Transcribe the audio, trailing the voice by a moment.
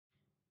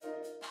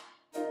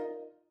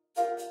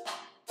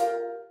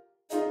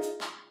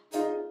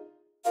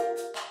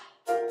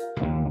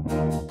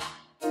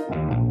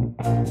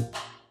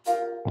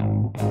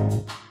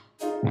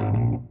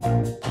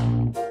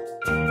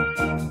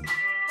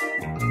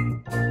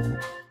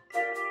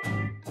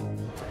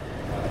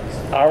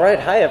All right,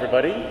 hi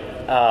everybody.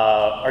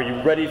 Are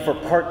you ready for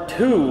part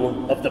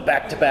 2 of the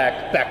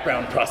back-to-back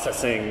background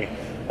processing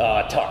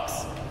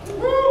talks?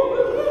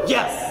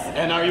 Yes,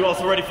 and are you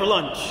also ready for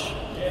lunch?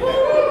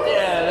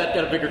 Yeah, that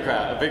got a bigger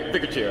crowd, a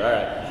bigger cheer.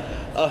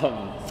 All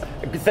right.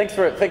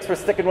 Thanks for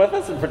sticking with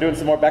us and for doing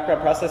some more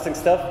background processing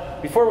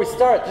stuff. Before we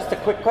start, just a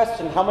quick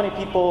question: how many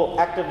people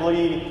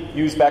actively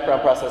use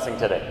background processing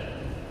today?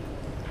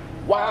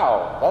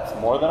 Wow, that's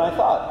more than I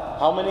thought.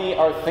 How many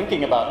are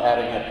thinking about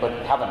adding it but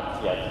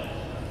haven't yet?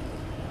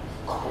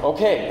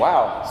 Okay,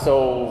 wow.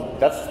 So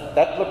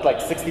that looked like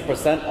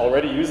 60%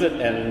 already use it,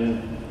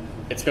 and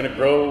it's going to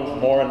grow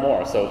more and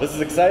more. So this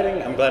is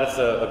exciting. I'm glad it's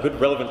a good,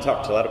 relevant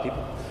talk to a lot of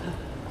people.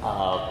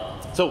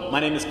 So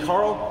my name is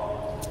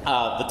Karl.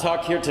 The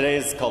talk here today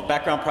is called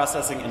Background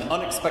Processing, an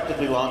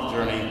Unexpectedly Long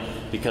Journey,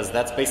 because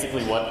that's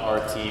basically what our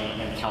team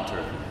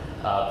encountered.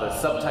 The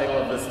subtitle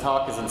of this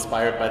talk is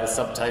inspired by the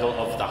subtitle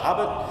of The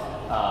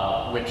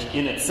Hobbit, which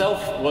in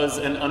itself was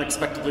an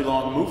unexpectedly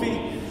long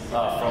movie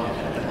from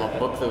a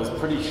book that was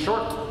pretty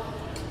short.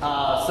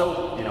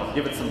 So, you know,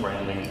 give it some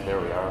branding. There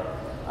we are.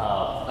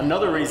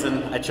 Another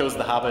reason I chose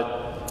The Hobbit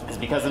is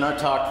because in our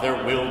talk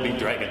there will be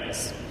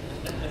dragons.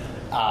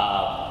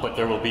 But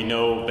there will be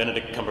no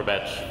Benedict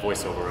Cumberbatch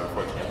voiceover,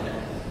 unfortunately.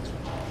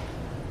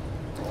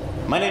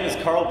 My name is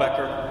Karl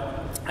Becker.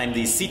 I'm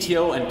the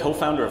CTO and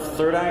co-founder of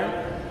Third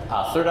Iron.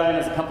 Third Iron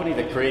is a company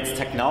that creates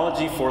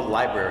technology for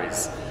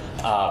libraries.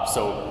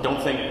 So don't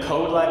think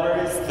code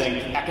libraries,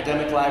 think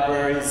academic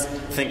libraries,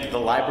 think the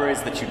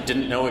libraries that you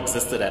didn't know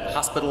existed at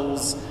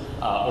hospitals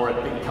or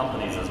at big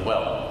companies as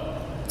well.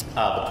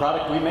 The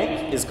product we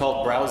make is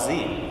called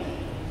Browsine.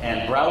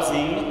 And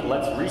Browsine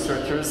lets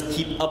researchers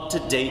keep up to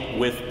date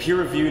with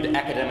peer-reviewed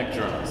academic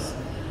journals.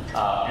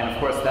 And of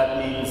course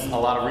that means a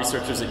lot of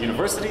researchers at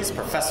universities,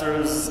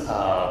 professors,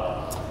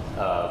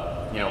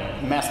 you know,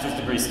 master's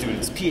degree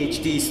students,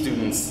 PhD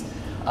students,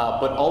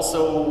 but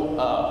also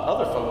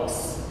other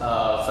folks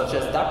such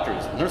as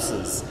doctors,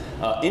 nurses,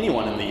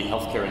 anyone in the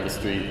healthcare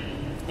industry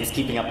is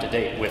keeping up to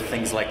date with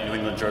things like New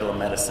England Journal of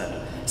Medicine,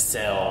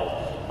 Cell,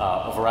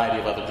 a variety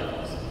of other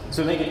journals.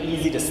 So we make it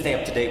easy to stay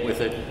up to date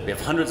with it. We have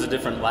hundreds of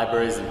different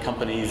libraries and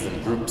companies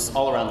and groups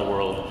all around the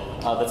world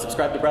that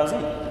subscribe to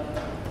Browsine.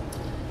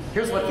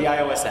 Here's what the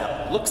iOS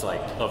app looks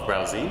like of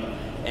Browsine.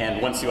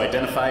 And once you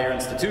identify your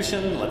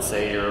institution, let's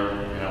say you're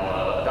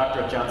a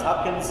doctor at Johns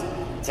Hopkins,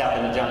 tap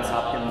into Johns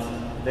Hopkins,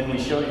 then we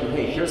show you,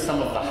 hey, here's some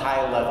of the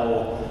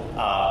high-level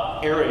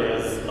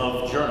areas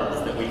of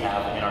journals that we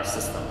have in our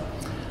system.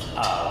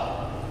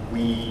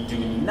 We do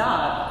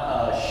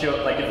not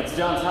show, like if it's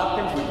Johns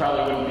Hopkins, we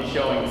probably wouldn't be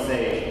showing,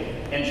 say,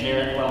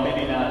 engineering, well,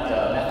 maybe not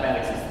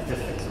mathematics and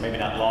statistics, or maybe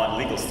not law and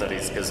legal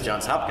studies, because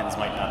Johns Hopkins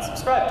might not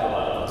subscribe to a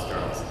lot of those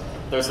journals.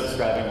 They're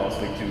subscribing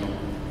mostly to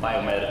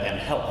biomed and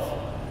health.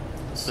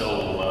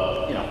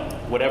 So, you know,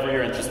 whatever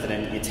you're interested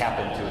in, you tap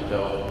into it,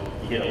 though.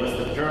 You get a list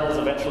of journals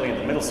eventually in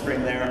the middle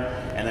screen there,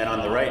 and then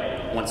on the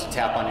right, once you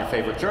tap on your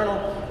favorite journal,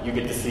 you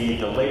get to see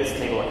the latest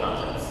table of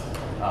contents.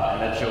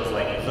 And that shows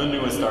like the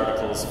newest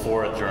articles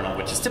for a journal,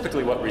 which is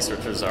typically what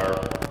researchers are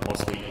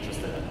mostly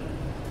interested in,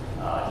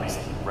 at least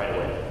right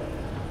away.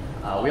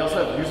 We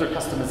also have user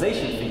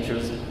customization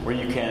features where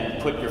you can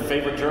put your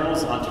favorite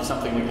journals onto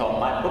something we call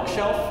My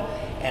Bookshelf,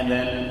 and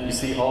then you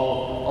see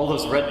all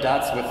those red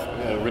dots with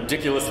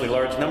ridiculously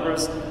large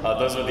numbers.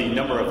 Those are the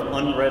number of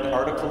unread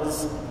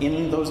articles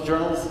in those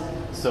journals.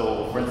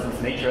 So, for instance,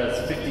 Nature has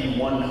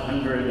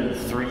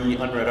 5,103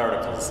 unread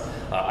articles.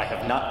 I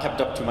have not kept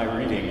up to my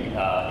reading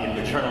in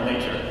the journal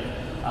Nature.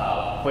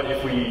 But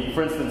if we,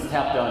 for instance,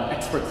 tapped on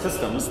Expert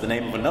Systems, the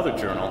name of another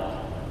journal,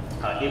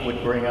 it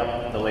would bring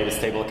up the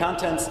latest table of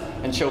contents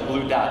and show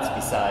blue dots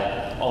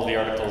beside all the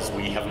articles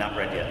we have not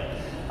read yet.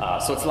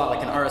 So it's a lot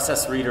like an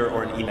RSS reader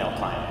or an email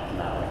client in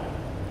that way.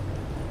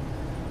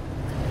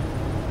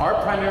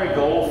 Our primary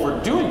goal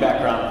for doing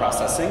background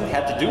processing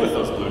had to do with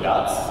those blue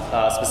dots,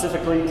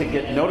 specifically to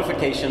get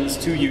notifications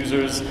to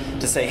users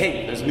to say,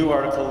 hey, there's new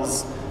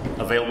articles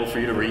available for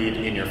you to read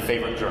in your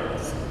favorite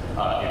journals.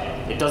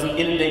 It doesn't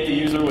inundate the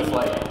user with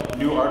like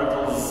new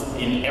articles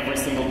in every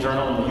single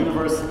journal in the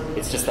universe.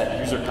 It's just that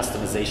user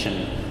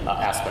customization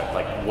aspect,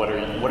 like what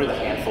are the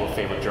handful of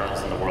favorite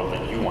journals in the world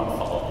that you want to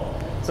follow.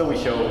 So we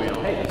show,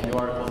 hey, there's new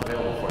articles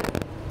available for you.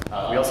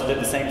 We also did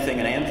the same thing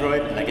in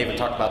Android, and I gave a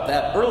talk about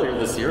that earlier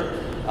this year.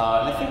 And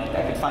I think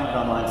I could find it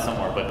online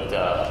somewhere, but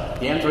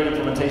the Android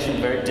implementation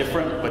is very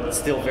different, but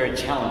still very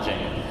challenging,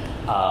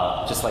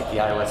 just like the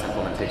iOS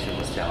implementation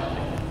was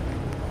challenging.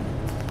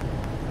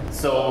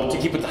 So to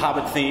keep with the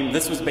Hobbit theme,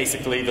 this was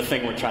basically the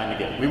thing we're trying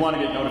to get. We want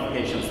to get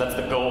notifications. That's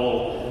the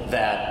goal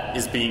that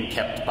is being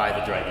kept by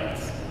the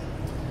dragons.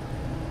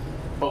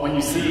 But when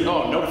you see,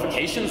 oh,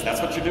 notifications, that's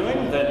what you're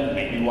doing, then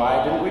maybe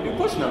why didn't we do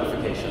push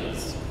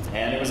notifications?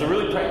 And it was a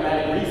really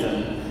pragmatic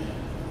reason.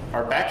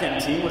 Our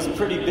backend team was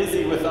pretty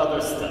busy with other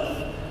stuff.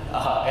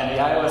 And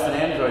the iOS and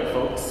Android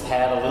folks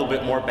had a little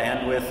bit more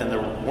bandwidth, and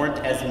there weren't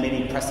as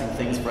many pressing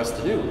things for us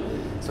to do.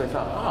 So I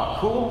thought, oh,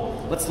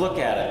 cool, let's look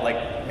at it.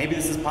 Like, maybe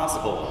this is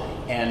possible.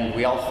 And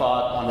we all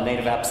thought on the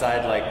native app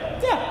side, like,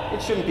 yeah,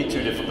 it shouldn't be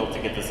too difficult to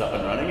get this up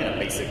and running in a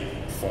basic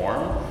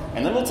form,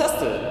 and then we'll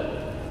test it,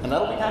 and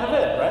that'll be kind of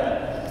it,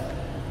 right?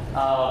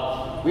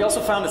 We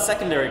also found a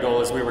secondary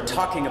goal as we were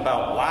talking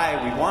about why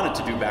we wanted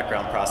to do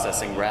background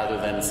processing rather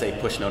than, say,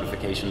 push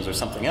notifications or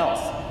something else.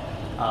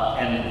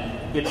 And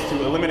it's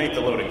to eliminate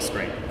the loading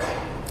screen.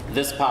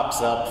 This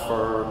pops up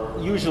for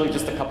usually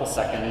just a couple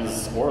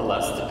seconds or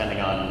less,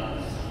 depending on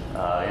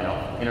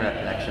internet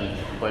connection.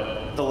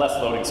 But the less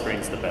loading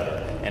screens, the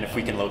better. And if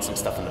we can load some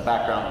stuff in the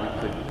background, we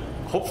could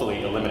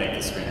hopefully eliminate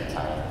the screen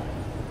entirely.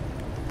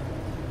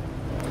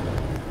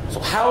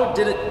 So how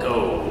did it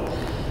go?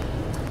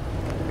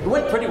 It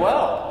went pretty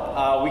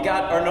well. We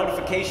got our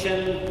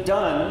notification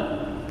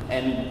done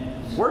and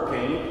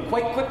working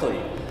quite quickly.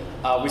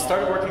 We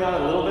started working on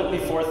it a little bit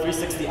before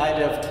 360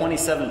 IDEV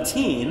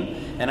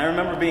 2017, and I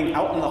remember being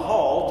out in the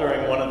hall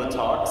during one of the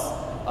talks,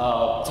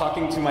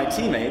 talking to my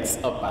teammates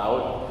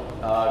about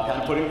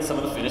kind of putting some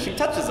of the finishing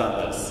touches on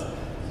this.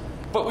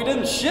 But we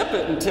didn't ship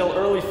it until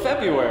early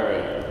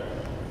February.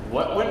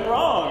 What went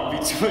wrong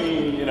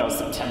between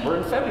September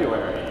and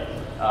February?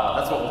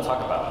 That's what we'll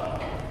talk about.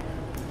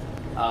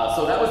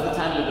 So that was the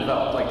time to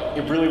develop. Like,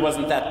 it really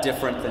wasn't that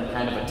different than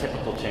kind of a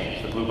typical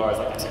change. The blue bar is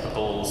like a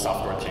typical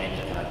software change.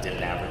 It kind of did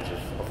an average of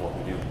what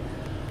we do.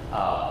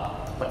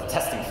 But the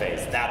testing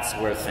phase, that's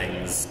where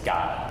things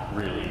got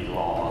really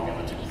long in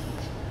the tooth.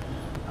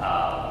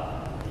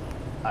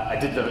 I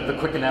did the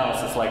quick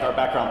analysis. Like, our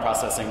background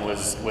processing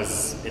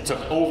it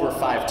took over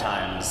 5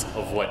 times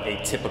of what a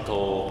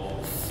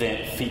typical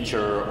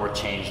feature or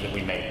change that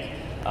we make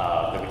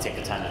that we take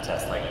the time to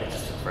test. Like, it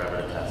just took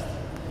forever to test.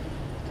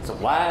 So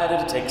why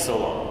did it take so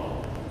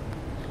long?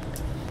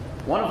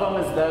 One of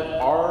them is that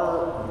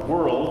our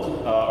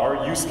world,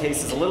 our use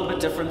case is a little bit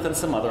different than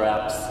some other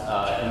apps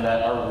in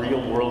that our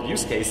real world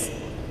use case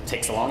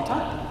takes a long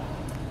time.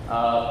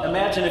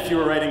 Imagine if you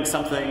were writing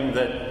something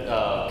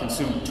that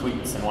consumed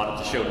tweets and wanted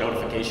to show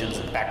notifications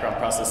and background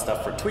process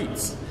stuff for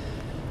tweets.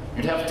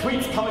 You'd have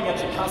tweets coming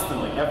at you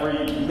constantly,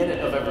 every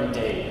minute of every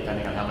day,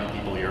 depending on how many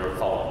people you're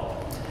following.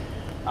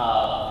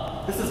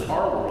 This is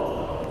our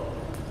world, though.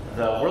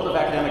 The world of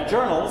academic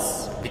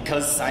journals,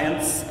 because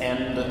science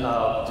and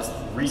just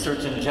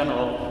research in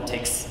general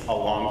takes a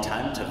long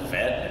time to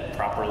vet and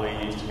properly,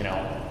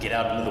 get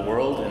out into the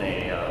world in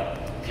a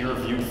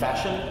peer-reviewed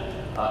fashion,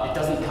 it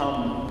doesn't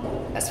come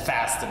as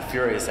fast and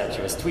furious at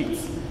you as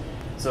tweets.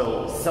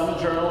 So some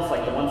journals,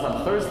 like the ones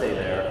on Thursday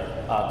there,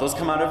 those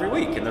come out every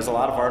week, and there's a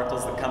lot of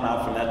articles that come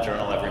out from that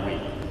journal every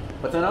week.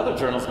 But then other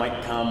journals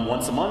might come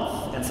once a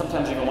month, and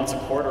sometimes even once a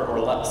quarter or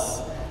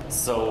less.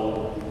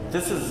 So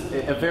this is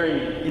a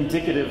very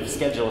indicative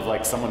schedule of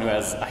like someone who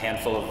has a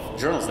handful of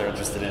journals they're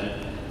interested in.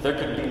 There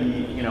could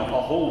be, a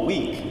whole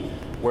week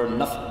where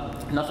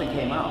nothing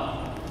came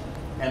out.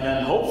 And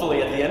then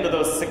hopefully at the end of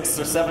those 6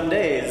 or 7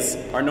 days,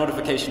 our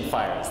notification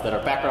fires, that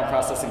our background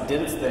processing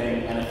did its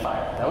thing and it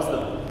fired. That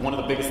was one of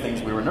the biggest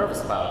things we were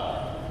nervous about.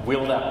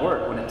 Will that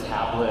work when a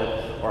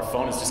tablet or a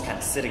phone is just kind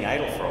of sitting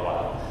idle for a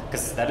while?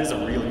 Because that is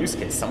a real use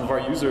case. Some of our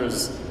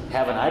users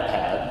have an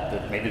iPad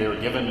that maybe they were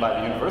given by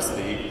the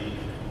university,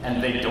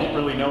 and they don't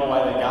really know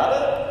why they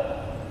got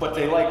it, but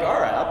they like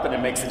our app, and it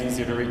makes it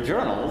easier to read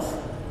journals,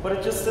 but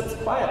it just sits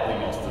quietly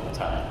most of the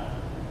time.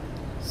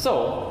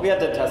 So we had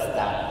to test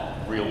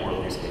that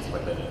real-world use case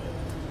quite a bit.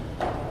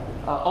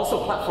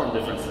 Also, platform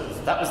differences.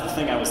 That was the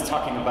thing I was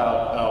talking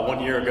about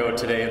 1 year ago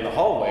today in the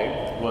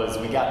hallway, was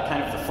we got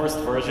kind of the first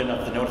version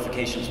of the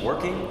notifications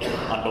working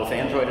on both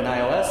Android and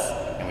iOS,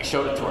 and we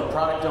showed it to our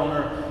product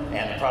owner,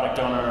 and the product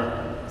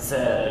owner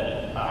said,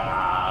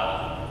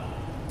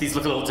 these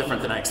look a little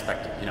different than I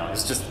expected.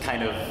 It's just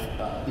kind of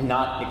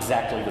not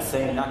exactly the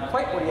same, not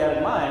quite what he had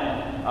in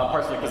mind,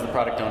 partially because the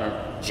product owner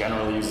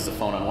generally uses a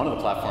phone on one of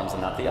the platforms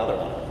and not the other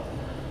one.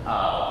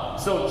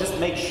 So just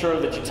make sure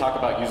that you talk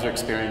about user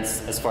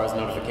experience as far as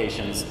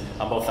notifications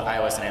on both the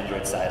iOS and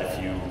Android side if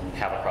you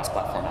have a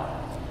cross-platform app.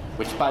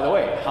 Which, by the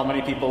way, how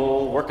many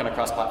people work on a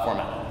cross-platform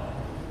app?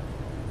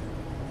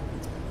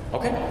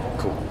 Okay,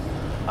 cool.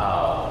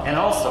 And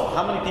also,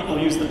 how many people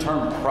use the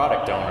term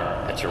product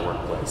owner at your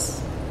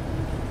workplace?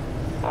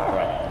 All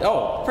right.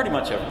 Oh, pretty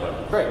much everybody.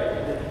 Great.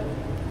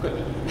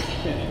 Good.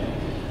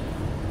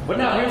 But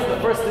now here's the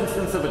first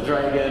instance of a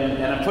dragon,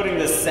 and I'm putting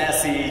this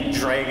sassy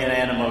dragon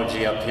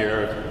emoji up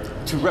here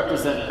to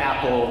represent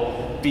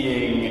Apple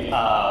being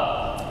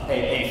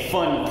a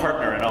fun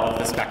partner in all of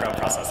this background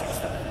processing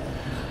stuff.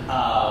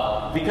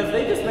 Because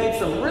they just made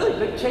some really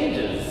big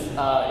changes.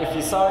 If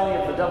you saw any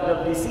of the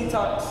WWDC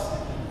talks,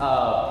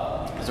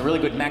 there's a really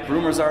good Mac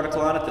Rumors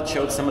article on it that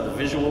showed some of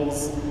the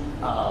visuals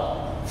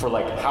for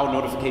like how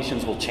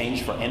notifications will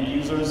change for end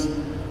users.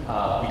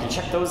 You can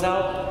check those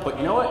out, but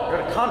you know what?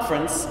 You're at a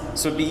conference,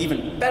 so it'd be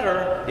even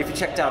better if you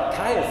checked out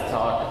Kaya's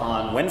talk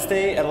on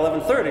Wednesday at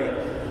 11:30,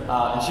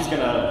 and she's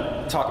going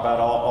to talk about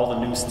all the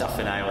new stuff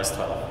in iOS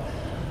 12.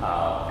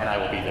 And I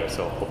will be there,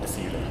 so hope to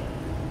see you there.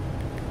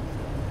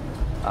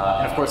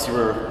 And of course, you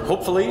were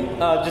hopefully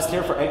just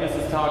here for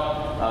Agnes's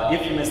talk.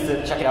 If you missed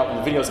it, check it out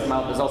when the videos come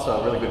out. There's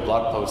also a really good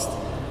blog post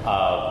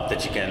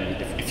that you can,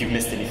 if you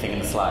missed anything in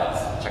the slides,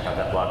 check out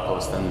that blog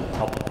post and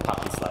I'll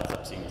pop these slides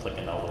up so you can click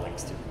into all the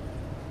links too.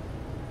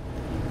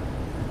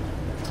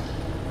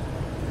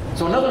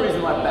 So another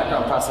reason why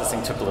background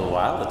processing took a little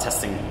while, the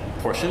testing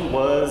portion,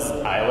 was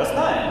iOS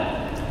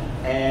 9.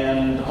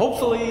 And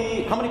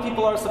hopefully, how many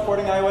people are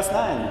supporting iOS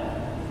 9?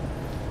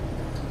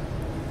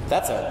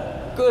 That's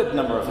a good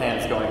number of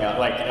hands going up,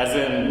 like as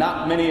in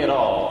not many at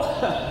all.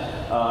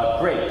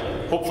 Great.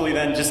 Hopefully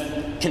then just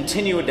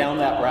continue down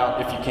that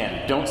route if you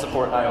can. Don't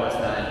support iOS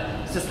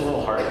 9. It's just a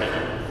little harder.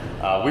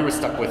 We were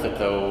stuck with it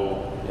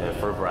though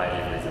for a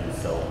variety of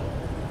reasons, so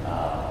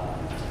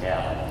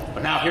yeah.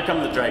 But now here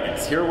come the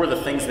dragons. Here were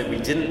the things that we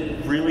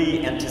didn't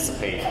really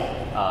anticipate,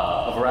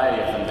 a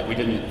variety of them that we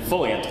didn't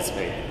fully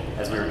anticipate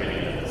as we were getting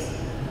into this.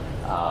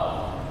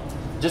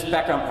 Just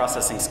background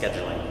processing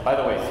scheduling. By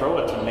the way, throw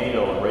a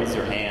tomato and raise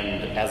your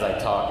hand as I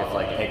talk if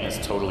like Agnes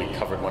totally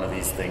covered one of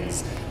these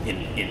things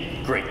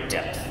in great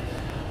depth.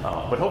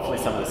 But hopefully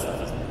some of this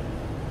stuff is new.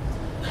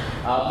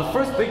 The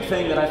first big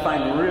thing that I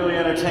find really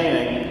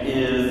entertaining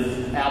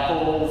is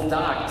Apple's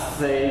docs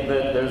say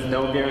that there's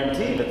no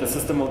guarantee that the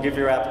system will give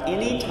your app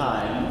any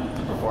time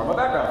to perform a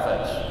background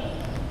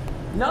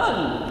fetch.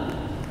 None.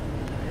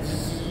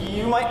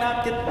 You might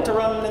not get to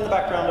run in the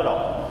background at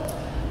all.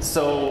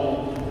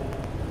 So,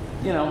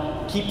 you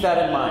know, keep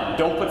that in mind.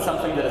 Don't put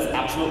something that is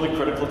absolutely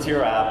critical to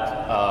your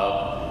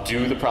app,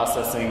 do the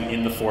processing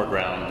in the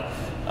foreground,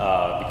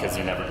 because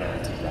you're never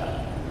guaranteed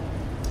that.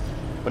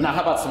 But now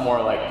how about some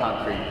more like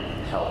concrete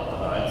help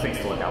and things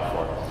to look out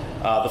for?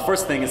 The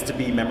first thing is to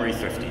be memory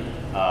thrifty.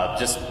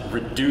 Just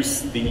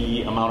reduce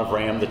the amount of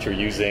RAM that you're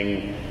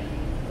using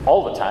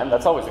all the time.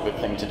 That's always a good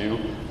thing to do,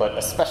 but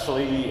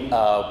especially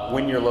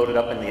when you're loaded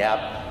up in the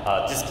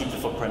app, just keep the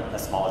footprint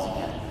as small as you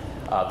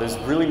can. There's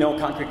really no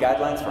concrete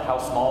guidelines for how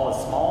small is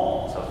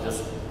small, so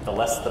just the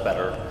less the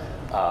better.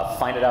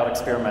 Find it out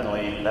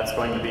experimentally. That's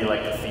going to be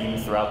like the theme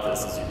throughout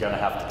this, is you're going to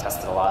have to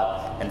test it a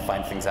lot and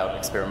find things out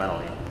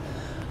experimentally.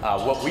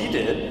 What we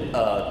did,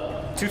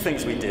 two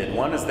things we did.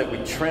 One is that we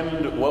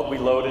trimmed what we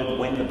loaded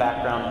when the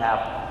background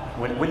app,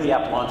 when the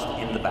app launched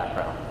in the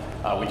background.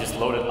 We just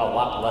loaded a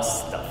lot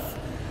less stuff.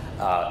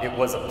 It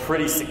was a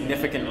pretty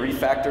significant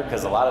refactor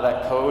because a lot of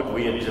that code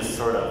we had just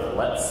sort of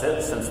let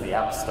sit since the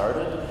app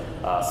started.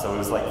 So it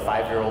was like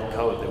 5-year-old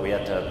code that we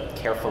had to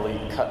carefully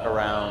cut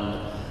around.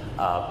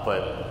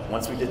 But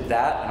once we did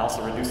that and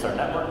also reduced our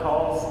network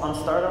calls on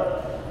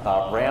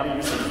startup, RAM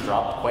usage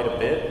dropped quite a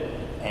bit,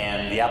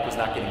 and the app was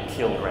not getting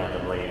killed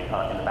randomly in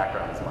the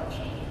background as much.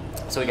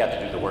 So we got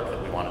to do the work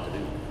that we wanted to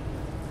do.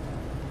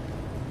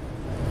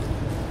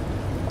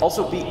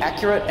 Also be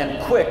accurate and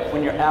quick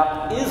when your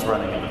app is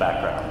running in the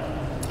background.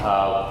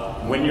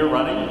 When you're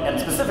running, and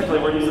specifically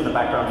we're using the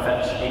background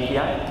fetch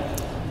API,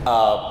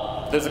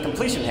 there's a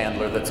completion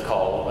handler that's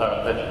called,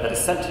 that is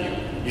sent to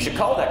you. You should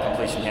call that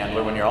completion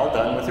handler when you're all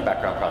done with your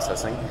background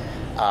processing,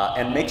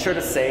 and make sure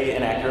to say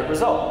an accurate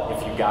result.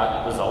 If you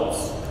got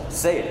results,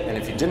 say it, and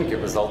if you didn't get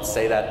results,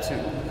 say that too.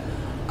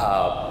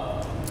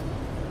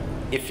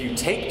 If you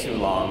take too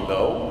long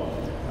though,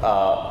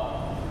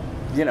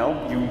 you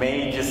know, you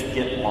may just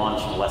get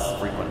launched less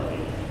frequently.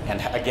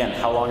 And again,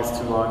 how long is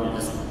too long? You're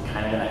just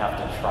kind of going to have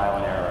to trial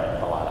and error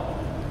it a lot.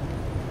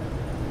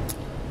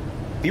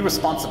 Be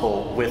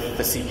responsible with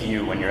the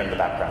CPU when you're in the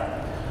background.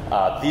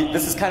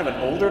 This is kind of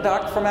an older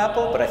doc from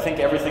Apple, but I think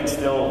everything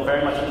still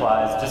very much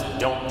applies. Just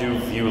don't do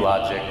view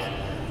logic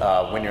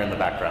when you're in the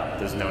background.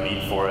 There's no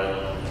need for it.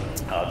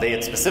 They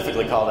had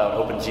specifically called out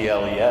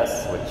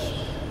OpenGLES, which,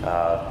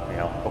 you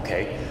know,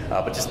 okay.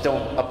 But just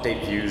don't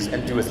update views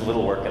and do as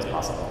little work as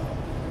possible.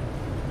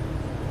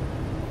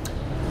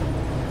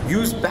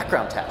 Use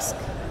background task.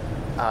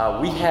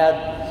 We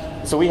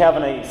have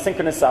an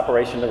asynchronous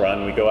operation to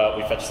run. We go out,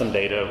 we fetch some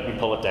data, we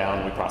pull it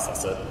down, we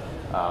process it.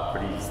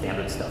 Pretty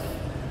standard stuff.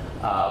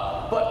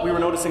 But we were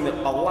noticing that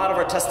a lot of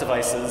our test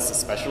devices,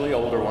 especially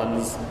older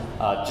ones,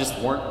 just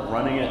weren't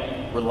running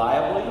it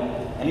reliably.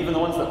 And even the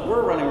ones that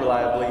were running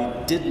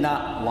reliably did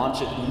not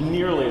launch it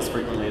nearly as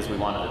frequently as we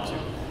wanted it to.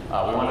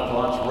 We wanted to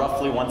launch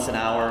roughly once an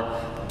hour,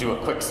 do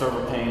a quick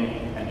server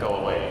ping, and go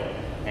away.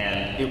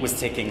 And it was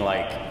taking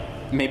like,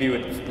 maybe it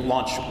would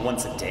launch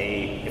once a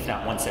day, if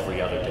not once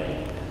every other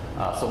day.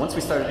 So once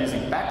we started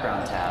using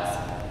background tasks,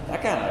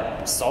 that kind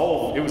of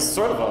solved, it was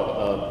sort of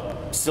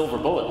a silver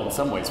bullet in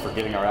some ways for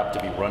getting our app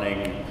to be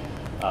running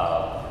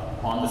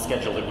on the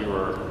schedule that we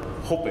were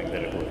hoping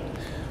that it would.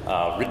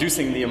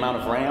 Reducing the amount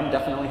of RAM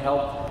definitely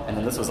helped, and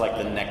then this was like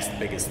the next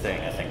biggest thing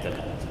I think that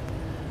helped.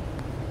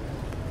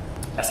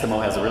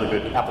 Estimo has a really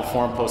good Apple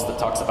forum post that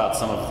talks about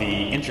some of the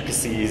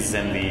intricacies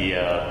and the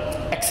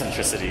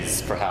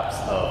eccentricities, perhaps,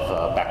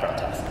 of background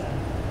tasks.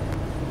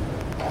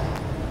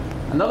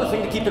 Another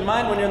thing to keep in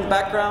mind when you're in the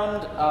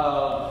background,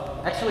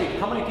 actually,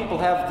 how many people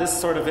have this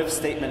sort of if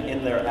statement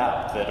in their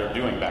app that are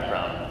doing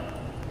background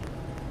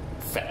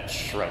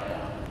fetch right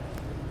now?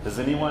 Does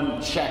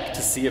anyone check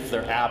to see if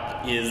their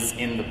app is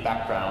in the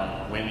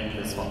background when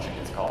this function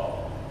gets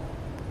called?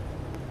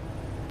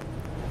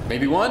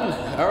 Maybe one?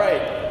 All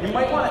right. You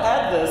might want to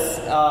add this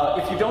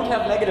if you don't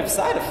have negative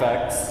side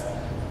effects.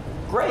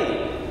 great,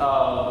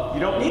 you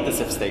don't need this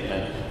if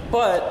statement.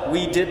 But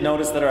we did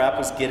notice that our app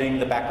was getting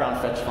the background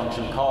fetch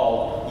function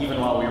call even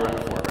while we were in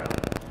the foreground.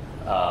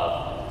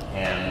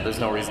 And there's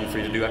no reason for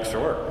you to do extra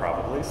work,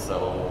 probably,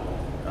 so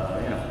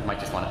you might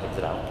just want to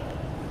exit out.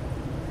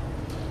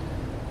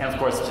 And of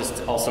course,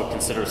 just also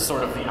consider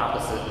sort of the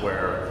opposite,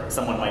 where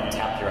someone might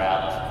tap your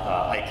app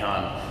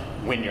icon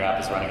when your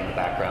app is running in the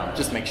background.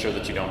 Just make sure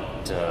that you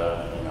don't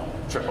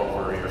trip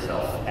over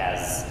yourself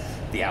as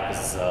the app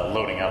is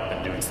loading up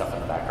and doing stuff in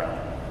the background.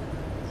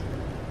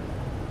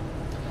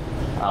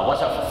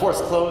 Watch out for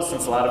forced close,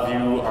 since a lot of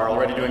you are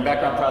already doing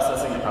background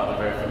processing. You're probably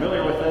very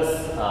familiar with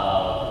this.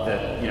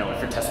 That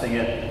if you're testing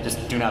it,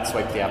 just do not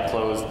swipe the app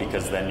closed,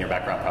 because then your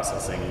background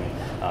processing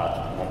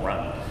won't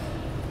run.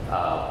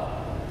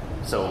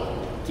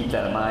 So keep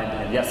that in mind.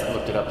 And yes, I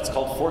looked it up. It's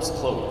called forced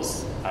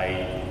close.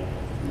 I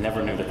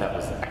never knew that that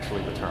was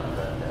actually the term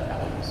that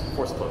Apple used.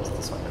 Forced close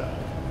to swipe it up.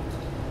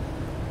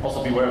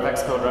 Also beware of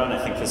Xcode run.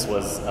 I think this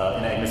was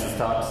in Agnes's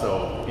talk.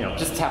 So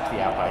just tap the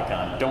app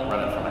icon. Don't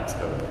run it from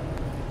Xcode.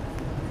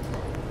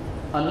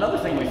 Another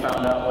thing we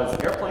found out was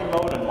airplane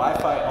mode and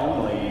Wi-Fi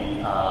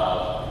only,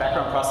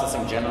 background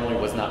processing generally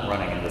was not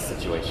running in this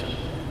situation.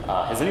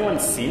 Has anyone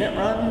seen it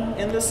run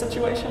in this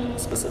situation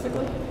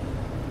specifically?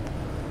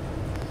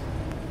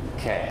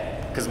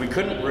 Okay, because we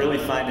couldn't really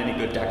find any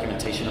good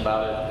documentation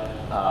about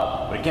it.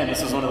 But again,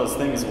 this was one of those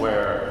things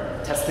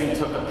where testing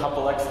took a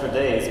couple extra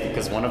days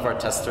because one of our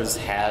testers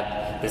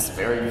had this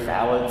very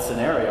valid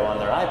scenario on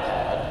their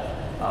iPad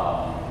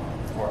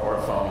or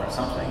a phone or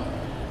something.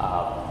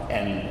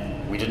 And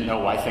we didn't know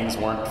why things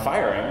weren't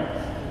firing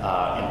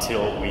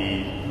until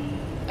we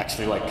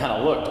actually kind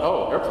of looked,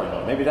 oh, airplane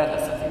mode, maybe that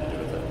has something to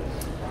do with it.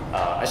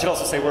 I should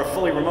also say we're a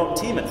fully remote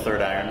team at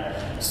Third Iron,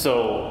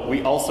 so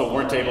we also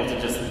weren't able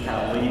to just kind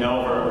of lean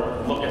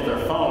over, look at their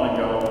phone and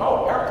go,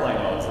 oh, airplane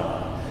mode's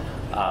on.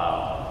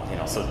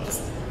 So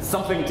just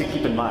something to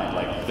keep in mind,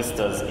 this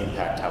does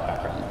impact how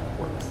background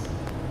works.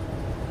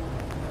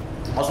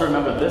 Also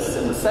remember this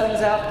in the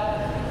settings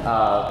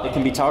app, it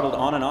can be toggled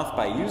on and off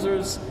by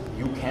users.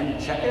 You can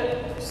check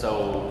it,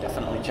 so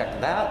definitely check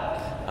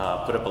that.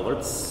 Put up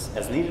alerts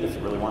as needed if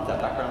you really want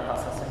that background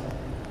processing.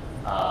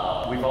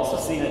 We've also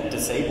seen it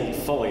disabled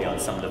fully on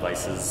some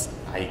devices.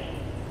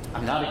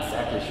 I'm not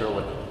exactly sure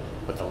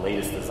what the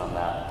latest is on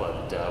that,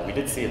 but we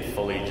did see it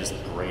fully just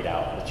grayed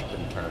out, that you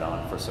couldn't turn it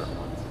on for certain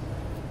ones.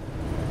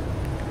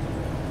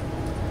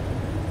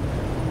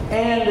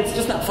 And it's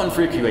just not fun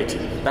for your QA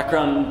team.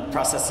 Background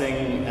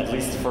processing, at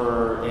least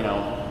for,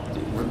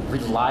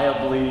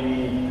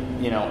 reliably,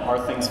 are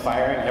things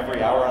firing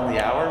every hour on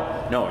the hour?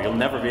 No, you'll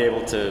never be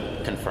able to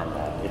confirm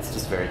that. It's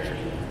just very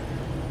tricky.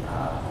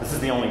 This is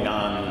the only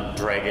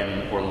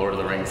non-Dragon or Lord of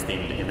the Rings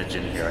themed image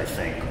in here, I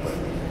think, but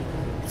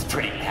it's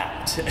pretty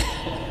apt.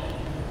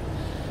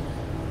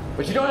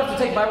 But you don't have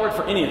to take my word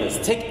for any of this.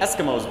 Take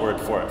Eskimo's word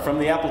for it from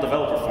the Apple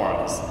Developer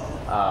Forums.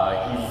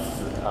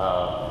 He's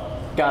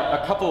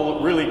got a couple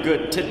really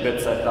good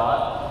tidbits, I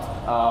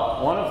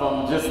thought. One of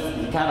them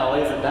he kind of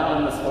lays it down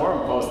in this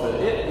forum post that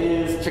it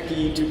is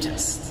tricky to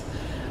test.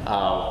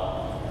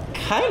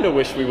 Kind of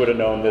wish we would have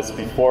known this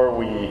before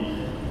we,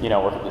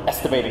 were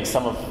estimating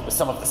some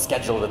of the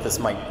schedule that this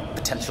might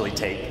potentially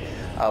take.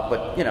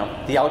 But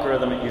the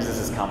algorithm it uses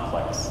is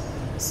complex.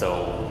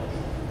 So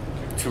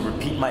to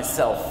repeat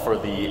myself for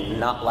the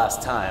not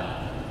last time,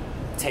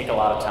 take a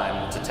lot of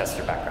time to test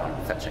your background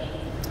fetching.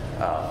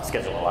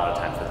 Schedule a lot of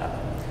time for that.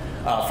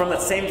 From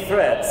that same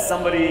thread,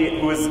 somebody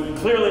who was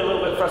clearly a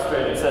little bit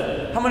frustrated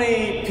said, how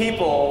many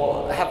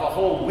people have a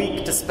whole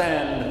week to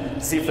spend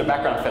to see if their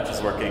background fetch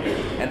is working?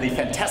 And the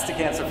fantastic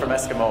answer from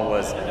Eskimo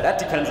was, that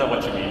depends on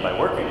what you mean by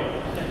working.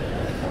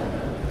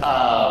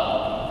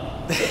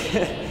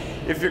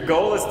 If your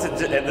goal is to,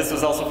 and this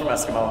was also from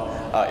Eskimo,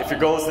 if your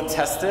goal is to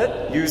test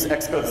it, use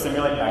Xcode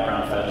simulate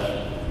background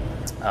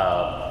fetch.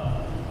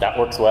 That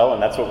works well,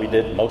 and that's what we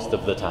did most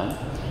of the time.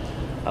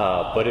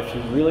 But if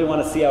you really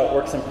want to see how it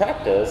works in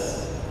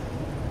practice,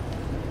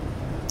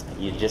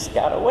 you just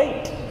gotta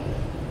wait.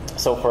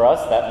 So for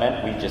us, that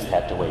meant we just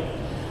had to wait.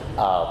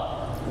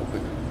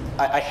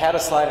 I had a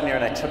slide in here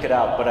and I took it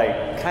out, but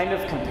I kind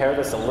of compare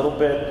this a little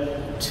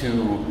bit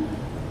to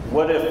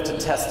what if to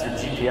test your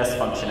GPS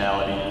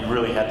functionality, you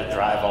really had to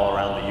drive all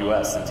around the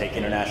US and take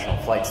international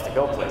flights to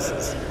go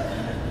places.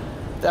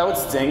 That would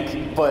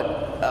stink,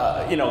 but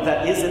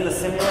that is in the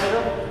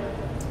simulator.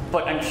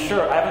 But I'm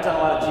sure, I haven't done a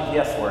lot of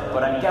GPS work,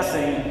 but I'm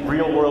guessing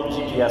real-world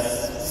GPS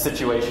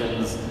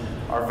situations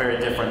are very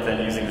different than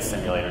using the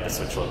simulator to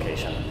switch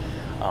location.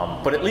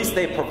 But at least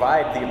they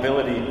provide the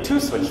ability to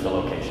switch the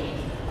location.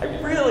 I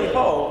really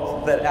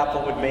hope that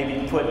Apple would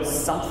maybe put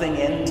something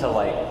in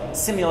to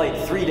simulate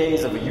 3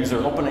 days of a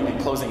user opening and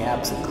closing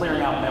apps and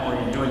clearing out memory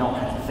and doing all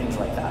kinds of things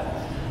like that.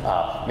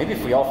 Maybe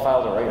if we all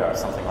filed a radar,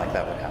 something like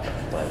that would happen.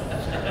 But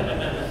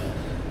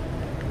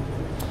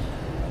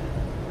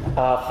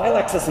file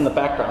access in the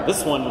background.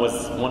 This one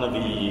was one of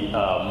the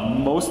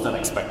most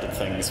unexpected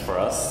things for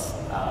us.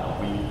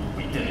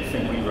 We didn't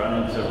think we'd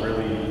run into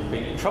really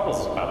big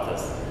troubles about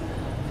this.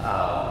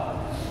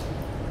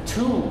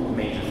 two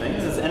major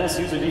things is NS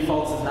user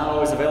defaults is not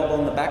always available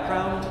in the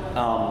background.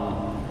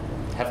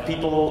 Have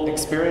people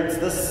experienced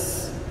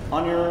this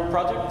on your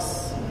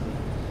projects?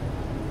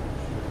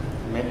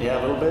 Maybe, yeah,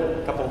 a little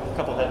bit,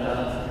 couple head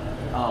nods.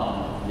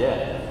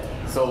 Yeah.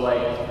 So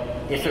like,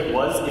 if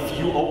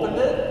you opened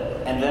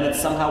it and then it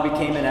somehow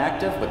became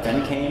inactive, but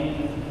then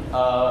came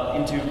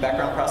into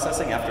background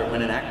processing after it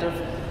went inactive,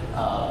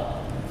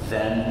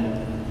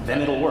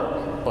 then it'll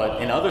work.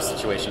 But in other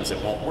situations,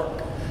 it won't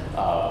work.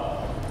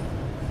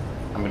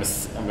 I'm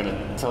going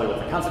to tell you what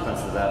the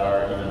consequences of that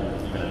are,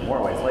 even in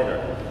more ways later.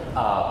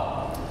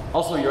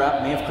 Also, your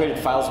app may have created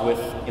files with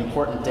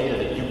important data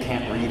that you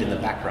can't read in the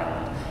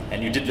background.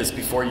 And you did this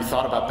before you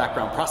thought about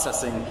background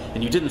processing,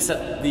 and you didn't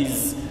set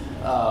these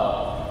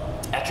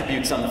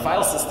attributes on the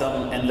file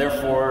system, and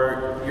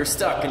therefore you're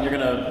stuck, and you're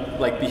going to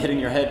like be hitting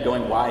your head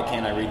going, why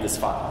can't I read this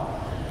file?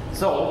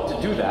 So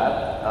to do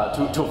that,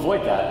 to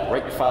avoid that,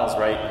 write your files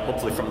right,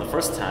 hopefully from the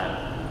first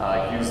time.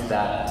 Use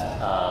that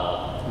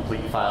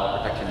complete file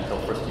protection until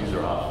first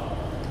user off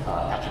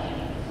attribute.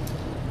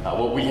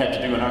 What we had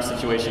to do in our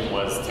situation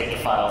was take the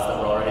files that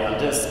were already on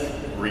disk,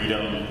 read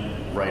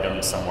them, write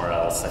them somewhere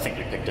else. I think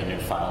we picked a new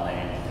file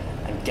name.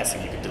 I'm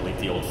guessing you could delete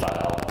the old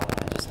file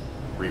and just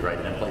rewrite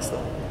it in place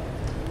though.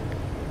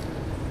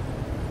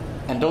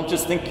 And don't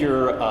just think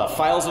your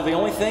files are the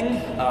only thing.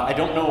 I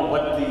don't know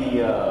what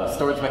the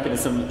storage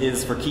mechanism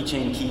is for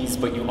keychain keys,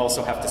 but you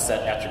also have to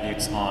set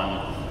attributes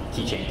on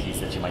keychain keys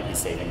that you might be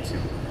saving to.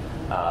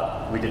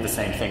 We did the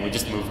same thing. We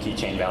just moved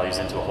keychain values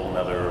into a whole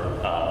nother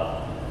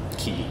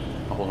key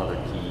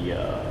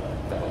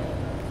value.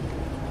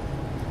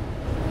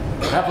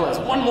 Apple has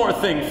one more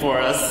thing for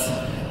us,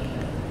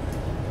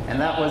 and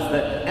that was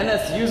that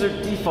NS user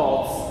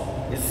defaults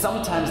is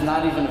sometimes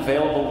not even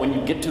available when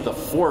you get to the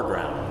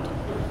foreground.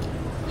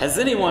 Has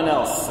anyone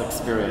else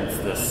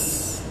experienced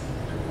this?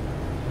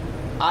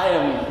 I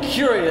am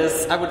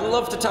curious. I would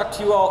love to talk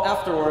to you all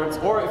afterwards,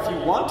 or if you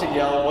want to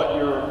yell what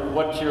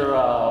your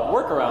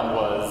workaround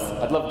was,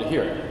 I'd love to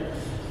hear it.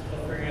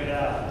 Still figuring it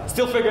out.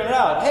 Still figuring it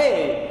out.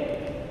 Hey,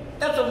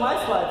 that's what my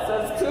slide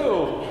says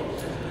too.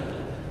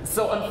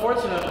 So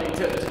unfortunately,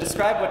 to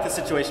describe what the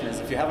situation is,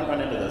 if you haven't run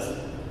into this,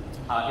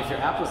 if your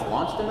app was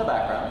launched in the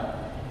background,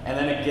 and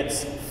then it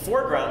gets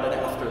foregrounded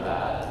after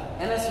that,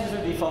 NS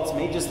user defaults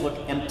may just look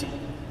empty.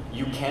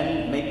 You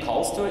can make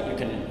calls to it, you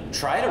can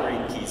try to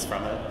read keys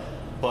from it,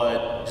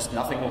 but just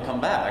nothing will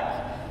come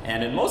back.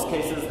 And in most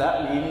cases,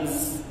 that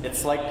means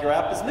it's like your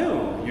app is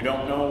new. You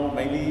don't know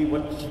maybe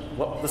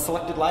what the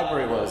selected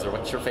library was, or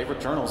what your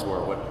favorite journals were,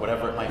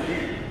 whatever it might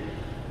be.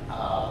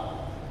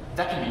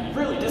 That can be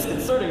really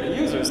disconcerting to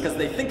users because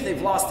they think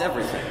they've lost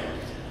everything.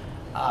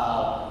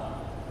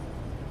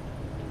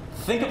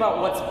 Think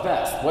about what's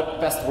best, what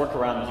best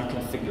workaround you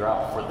can figure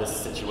out for this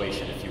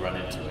situation if you run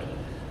into it.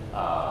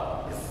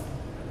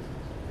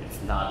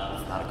 It's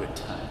not a good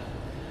time.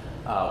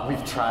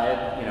 We've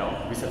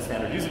tried, we set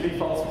standard user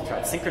defaults, we've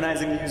tried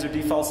synchronizing the user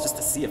defaults just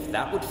to see if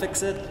that would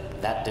fix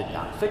it. That did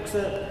not fix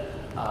it.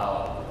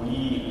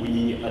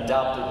 We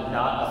adopted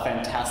not a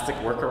fantastic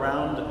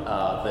workaround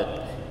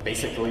that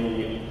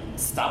basically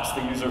stops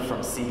the user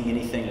from seeing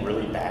anything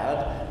really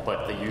bad,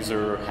 but the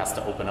user has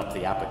to open up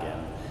the app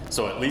again.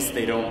 So at least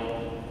they don't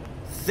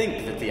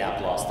think that the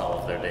app lost all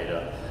of their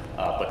data,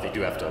 but they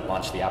do have to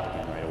launch the app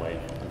again right away,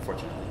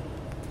 unfortunately.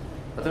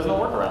 But there's no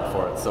workaround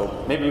for it,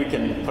 so maybe we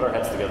can put our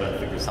heads together and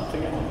figure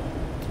something out.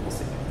 We'll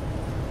see.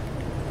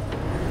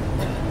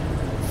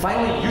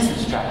 Finally,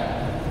 usage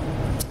tracking.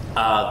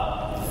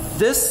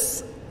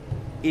 This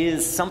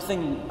is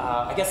something,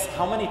 I guess,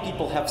 how many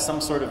people have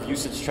some sort of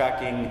usage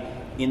tracking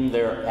in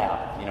their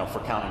app, for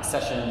counting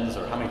sessions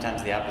or how many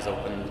times the app is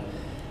opened?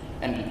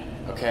 And,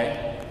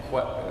 okay,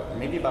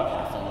 maybe about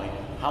half only.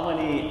 How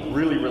many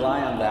really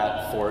rely on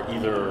that for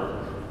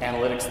either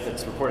analytics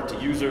that's reported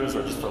to users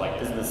or just for like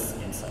business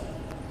insight?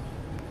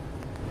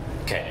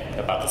 Okay,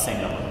 about the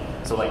same number.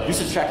 So like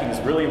usage tracking is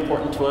really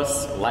important to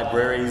us.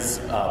 Libraries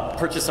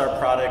purchase our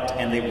product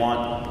and they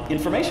want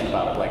information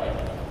about it, like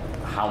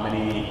how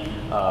many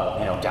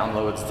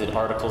downloads did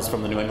articles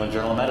from the New England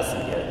Journal of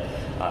Medicine get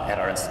at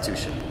our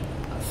institution?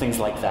 Things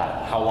like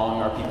that. How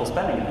long are people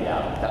spending in the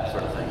app? That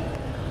sort of thing.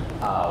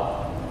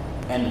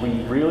 And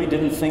we really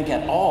didn't think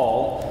at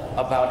all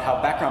about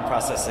how background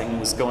processing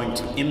was going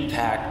to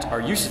impact our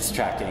usage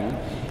tracking.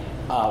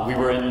 We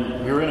were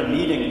in a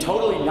meeting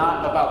totally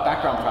not about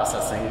background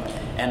processing,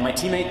 and my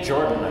teammate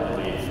Jordan, I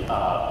believe,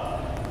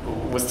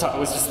 was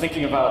just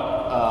thinking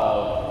about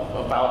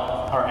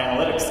our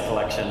analytics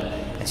collection,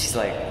 and she's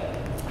like,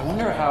 I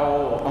wonder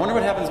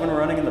what happens when we're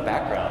running in the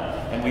background.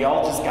 And we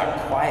all just got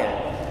quiet.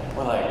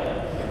 We're like,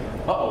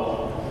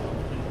 uh-oh.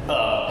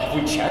 Have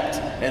we checked?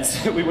 And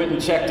so we went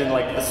and checked in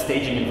like the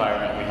staging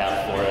environment we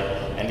have for it.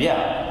 And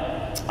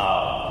yeah,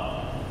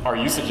 our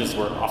usages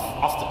were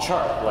off the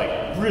chart,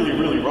 like really,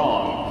 really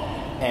wrong.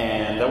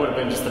 And that would have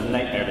been just a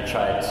nightmare to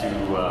try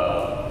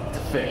to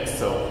fix.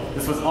 So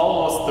this was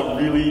almost the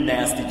really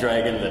nasty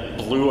dragon that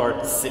blew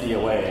our city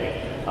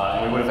away.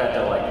 and we would have had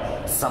to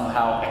like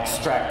somehow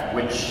extract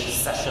which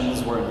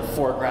sessions were in the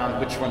foreground,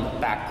 which were in the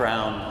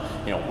background,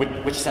 you know,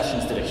 which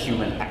sessions did a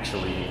human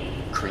actually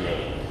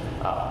create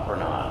or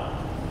not.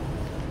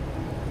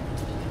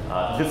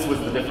 This was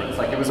the difference.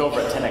 Like, it was over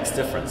a 10x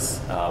difference.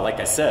 Like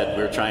I said,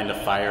 we were trying to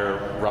fire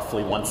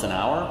roughly once an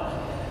hour,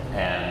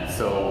 and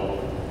so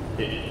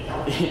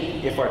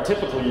if our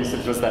typical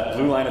usage was that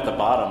blue line at the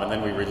bottom and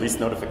then we released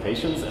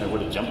notifications and it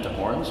would have jumped to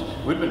orange,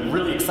 we'd have been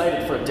really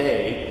excited for a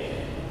day,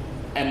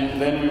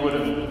 and then we would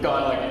have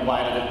gone like,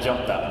 why did it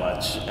jump that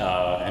much?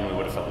 And we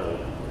would have felt really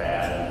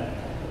bad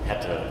and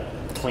had to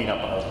clean up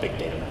a big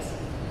data mess.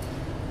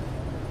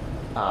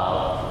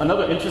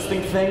 Another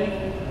interesting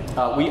thing,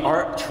 we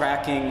are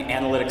tracking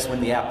analytics when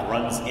the app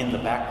runs in the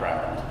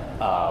background.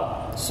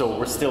 So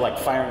we're still like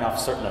firing off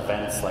certain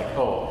events like,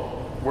 oh,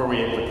 were we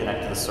able to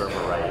connect to the server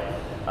right?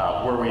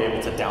 Were we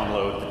able to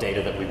download the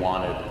data that we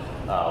wanted?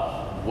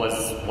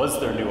 Was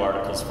there new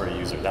articles for a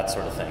user? That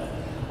sort of thing.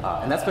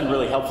 And that's been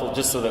really helpful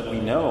just so that we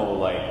know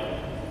like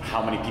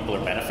how many people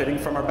are benefiting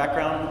from our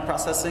background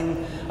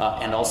processing,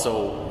 and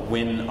also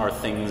when are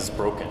things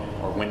broken,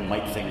 or when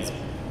might things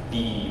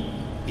be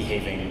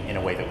behaving in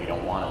a way that we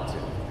don't want it to.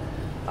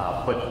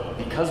 But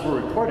because we're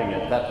reporting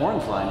it, that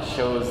orange line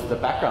shows the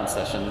background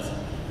sessions,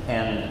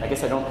 and I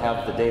guess I don't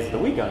have the days of the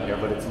week on here,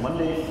 but it's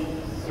Monday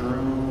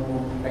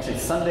through, actually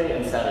Sunday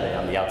and Saturday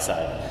on the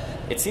outside.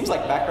 It seems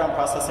like background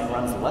processing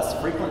runs less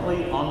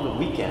frequently on the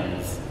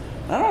weekends.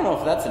 I don't know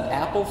if that's an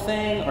Apple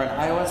thing or an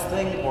iOS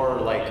thing or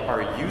like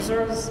our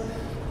users,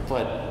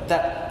 but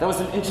that was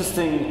an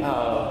interesting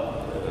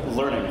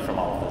learning from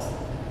all of this.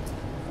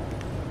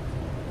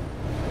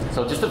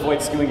 So just avoid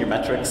skewing your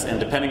metrics, and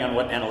depending on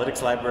what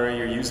analytics library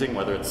you're using,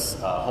 whether it's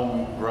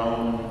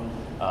homegrown,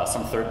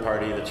 some third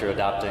party that you're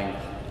adopting,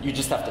 you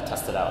just have to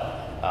test it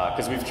out.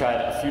 Because we've tried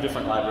a few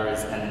different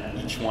libraries and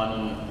each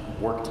one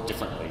worked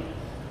differently.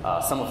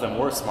 Some of them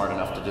were smart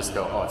enough to just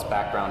go, oh, it's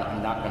background,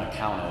 I'm not going to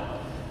count it.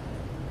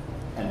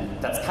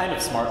 And that's kind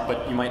of smart,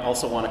 but you might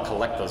also want to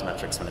collect those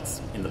metrics when it's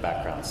in the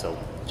background. So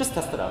just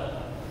test it out.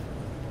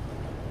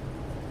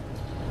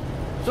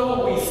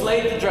 So we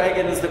slayed the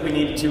dragons that we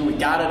needed to. We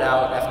got it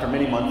out after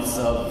many months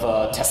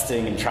of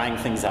testing and trying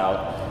things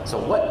out. So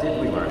what did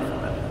we learn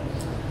from it?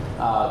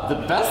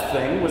 The best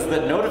thing was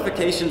that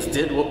notifications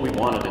did what we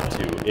wanted it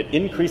to. It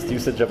increased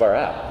usage of our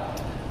app.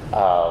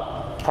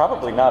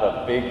 Probably not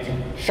a big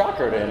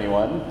shocker to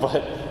anyone,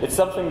 but it's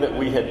something that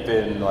we had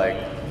been like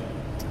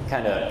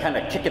kind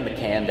of kicking the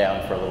can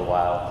down for a little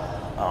while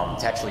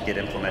to actually get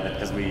implemented,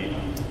 because we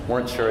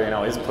weren't sure, you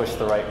know, is push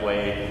the right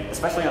way,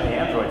 especially on the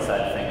Android side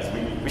of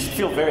things. We should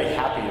feel very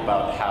happy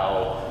about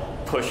how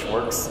push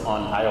works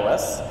on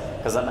iOS,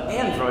 because on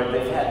Android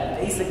they've had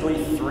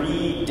basically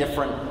three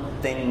different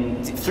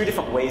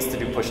ways to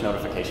do push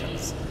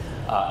notifications.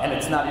 And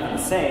it's not even the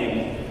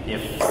same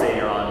if, say,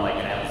 you're on like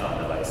an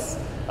Amazon device,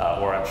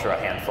 or I'm sure a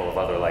handful of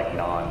other like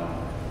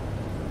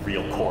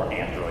non-real core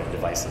Android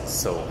devices.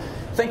 So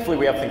thankfully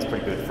we have things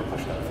pretty good for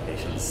push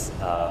notifications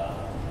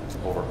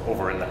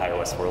over in the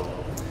iOS world.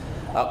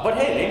 But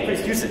hey, they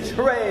increased usage.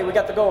 Hooray, we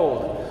got the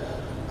gold.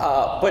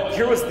 But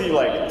here was the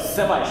like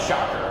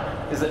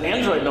semi-shocker, is that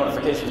Android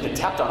notifications get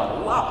tapped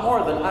on a lot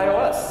more than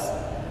iOS.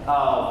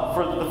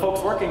 For the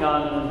folks working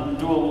on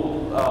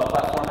dual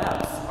platform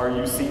apps, are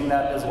you seeing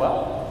that as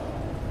well?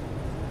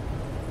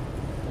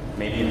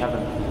 Maybe you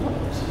haven't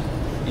looked.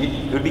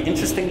 It would be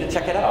interesting to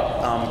check it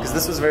out, because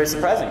this was very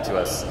surprising to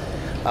us.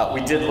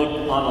 We did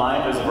look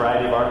online. There's a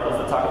variety of articles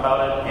that talk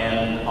about it,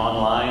 and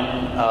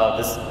online,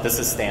 this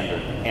is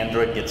standard.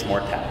 Android gets more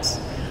taps.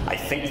 I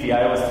think the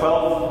iOS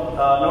 12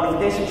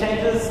 notification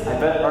changes, I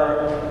bet,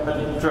 are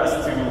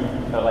addressed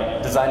to,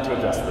 designed to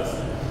address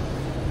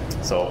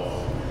this. So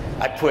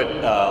I put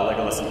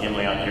Legolas and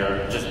Gimli on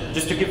here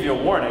just to give you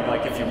a warning.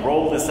 Like, if you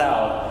roll this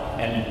out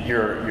and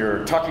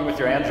you're talking with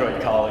your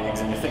Android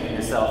colleagues and you're thinking to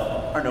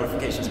yourself, our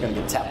notification's going to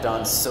get tapped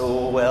on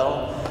so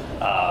well.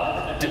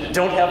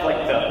 Don't have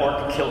like the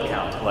orc kill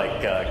count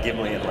like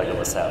Gimli and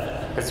Legolas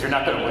have, because you're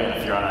not going to win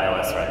if you're on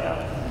iOS right now.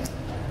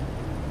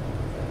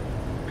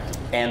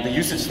 And the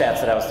usage stats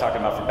that I was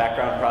talking about for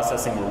background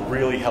processing were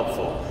really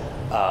helpful.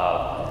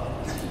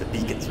 The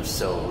beacons are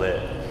so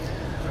lit.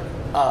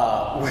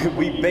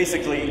 We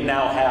basically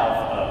now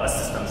have a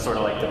system, sort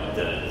of like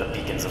the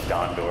beacons of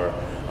Gondor,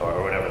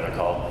 or whatever they're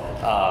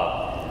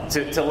called,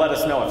 to let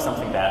us know if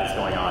something bad is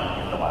going on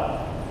in the wild.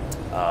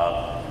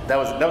 That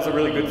was a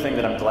really good thing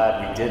that I'm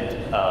glad we did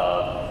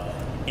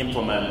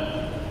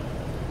implement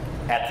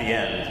at the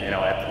end,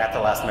 at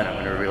the last minute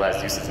when we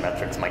realized usage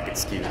metrics might get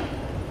skewed.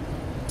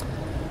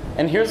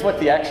 And here's what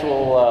the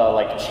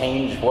actual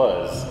change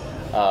was.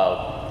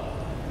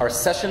 Our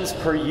sessions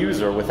per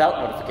user without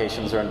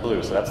notifications are in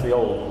blue, so that's the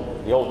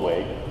old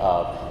way.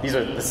 These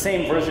are the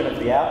same version of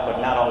the app,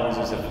 but not all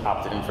users have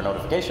opted in for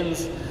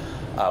notifications.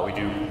 We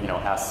do,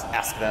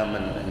 ask them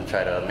and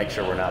try to make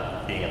sure we're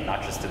not being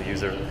obnoxious to the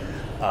user.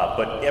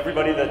 But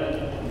everybody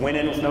that went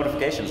in with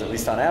notifications, at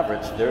least on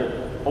average, they're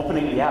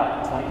opening the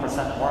app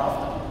 20% more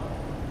often.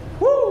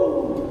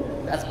 Woo!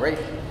 That's great.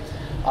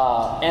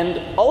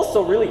 And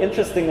also, really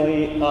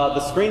interestingly, the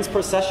screens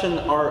per session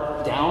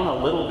are down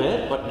a little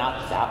bit, but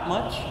not that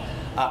much.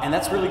 And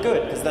that's really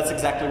good, because that's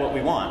exactly what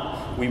we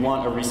want. We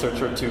want a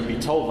researcher to be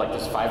told, like,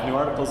 there's 5 new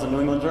articles in New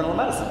England Journal of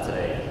Medicine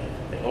today.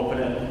 They open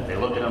it, they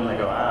look at them, they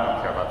go, I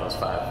don't care about those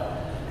 5.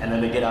 And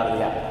then they get out of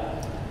the app.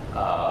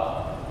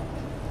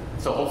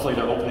 So hopefully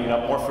they're opening it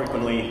up more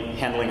frequently,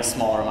 handling a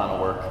smaller amount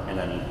of work, and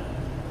then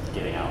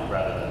getting out,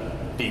 rather than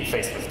being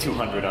faced with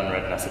 200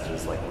 unread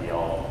messages like we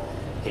all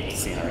hate to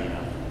see in our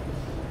email.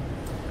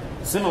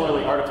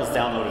 Similarly, articles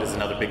downloaded is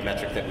another big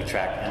metric that we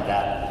track, and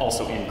that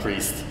also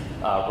increased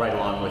right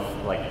along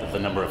with like the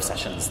number of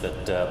sessions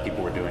that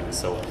people were doing.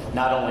 So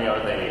not only are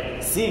they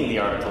seeing the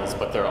articles,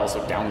 but they're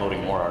also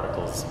downloading more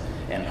articles.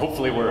 And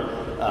hopefully we're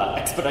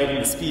expediting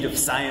the speed of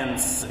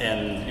science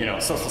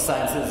and social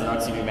sciences and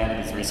arts and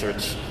humanities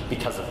research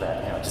because of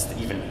that. Just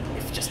even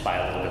if just by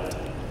a little bit.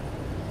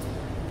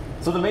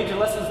 So the major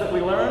lessons that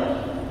we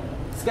learned: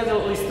 schedule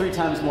at least 3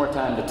 times more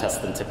time to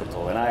test than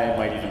typical, and I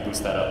might even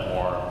boost that up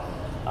more,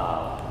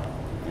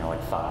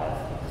 like 5.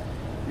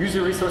 Use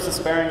your resources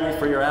sparingly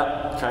for your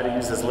app. Try to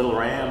use as little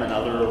RAM and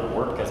other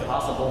work as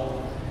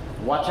possible.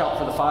 Watch out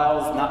for the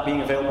files not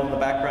being available in the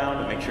background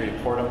and make sure you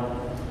port them.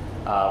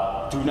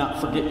 Do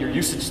not forget your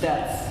usage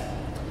stats,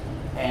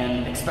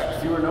 and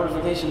expect fewer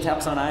notification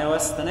taps on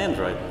iOS than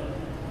Android.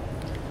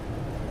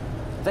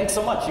 Thanks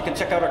so much. You can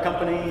check out our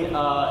company at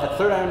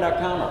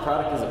thirdiron.com. Our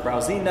product is at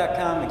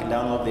browsine.com. You can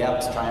download the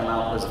apps, try them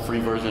out. There's a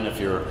free version if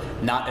you're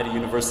not at a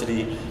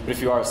university. But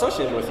if you are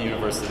associated with a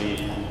university,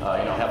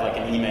 have like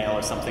an email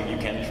or something, you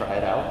can try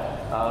it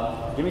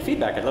out. Give me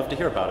feedback. I'd love to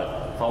hear about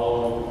it.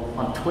 Follow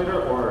on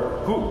Twitter, or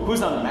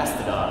who's on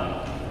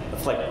Mastodon?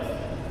 It's like,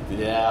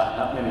 yeah,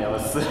 not many of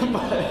us.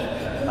 But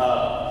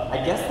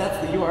I guess that's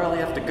the URL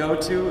you have to go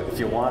to if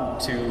you want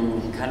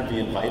to kind of be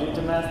invited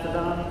to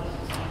Mastodon.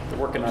 They're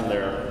working on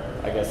their,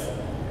 I guess,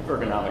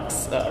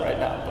 ergonomics right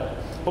now, but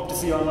hope to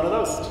see you on one of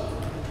those.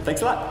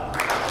 Thanks a lot.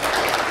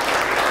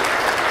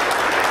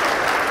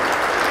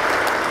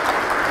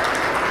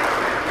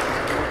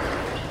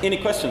 Any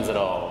questions at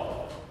all?